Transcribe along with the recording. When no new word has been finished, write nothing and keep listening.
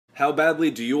How badly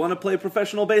do you want to play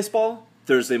professional baseball?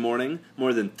 Thursday morning,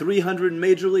 more than 300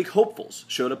 Major League hopefuls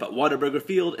showed up at Whataburger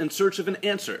Field in search of an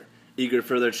answer, eager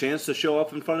for their chance to show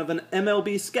up in front of an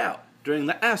MLB scout during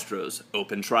the Astros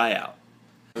open tryout.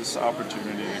 This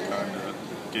opportunity to kind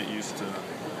of get used to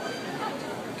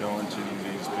going to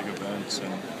these big events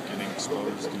and getting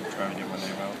exposed and trying to get my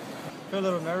name out. I feel a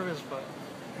little nervous, but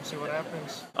we'll see what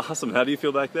happens. Awesome. How do you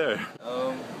feel back there?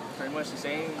 Pretty much the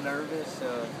same. Nervous.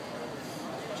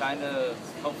 Trying to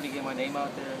hopefully get my name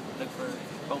out there. Look for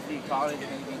hopefully college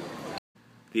maybe.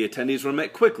 The attendees were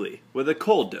met quickly with a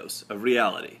cold dose of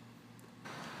reality.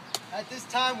 At this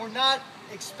time, we're not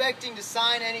expecting to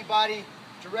sign anybody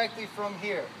directly from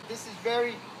here. This is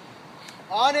very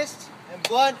honest and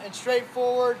blunt and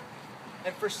straightforward.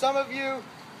 And for some of you,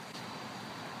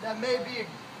 that may be,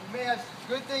 you may have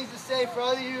good things to say. For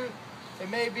other of you,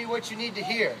 it may be what you need to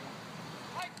hear.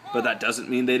 But that doesn't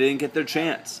mean they didn't get their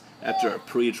chance. After a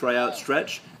pre-tryout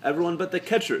stretch, everyone but the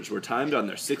catchers were timed on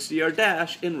their 60-yard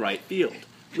dash in right field,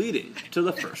 leading to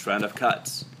the first round of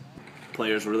cuts.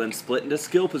 Players were then split into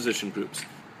skill position groups,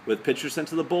 with pitchers sent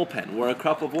to the bullpen where a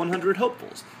crop of 100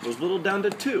 hopefuls was whittled down to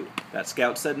 2 that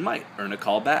scouts said might earn a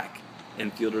call back.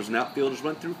 Infielders and outfielders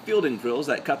went through fielding drills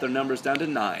that cut their numbers down to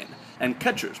 9, and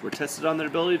catchers were tested on their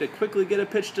ability to quickly get a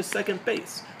pitch to second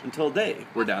base until they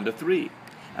were down to 3.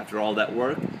 After all that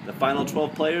work, the final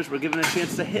 12 players were given a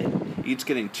chance to hit, each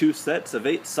getting 2 sets of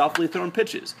 8 softly thrown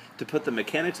pitches to put the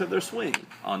mechanics of their swing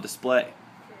on display.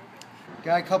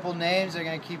 Got a couple names they're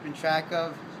going to keep in track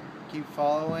of, keep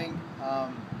following.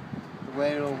 The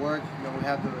way it'll work, we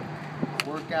have the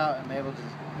workout and I'm able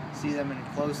to see them in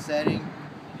a close setting,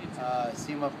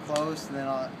 see them up close, and then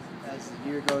as the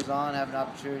year goes on, have an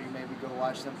opportunity to maybe go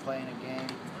watch them play in a game.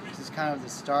 This is kind of the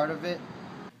start of it.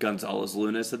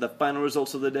 Gonzales-Luna said the final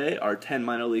results of the day are 10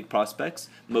 minor league prospects,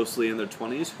 mostly in their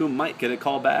 20s, who might get a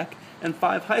call back, and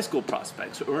 5 high school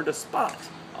prospects who earned a spot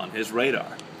on his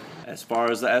radar. As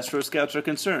far as the Astros scouts are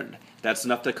concerned, that's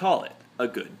enough to call it a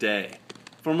good day.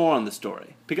 For more on the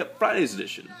story, pick up Friday's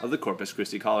edition of the Corpus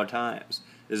Christi Caller-Times.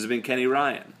 This has been Kenny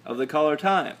Ryan of the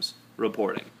Caller-Times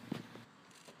reporting.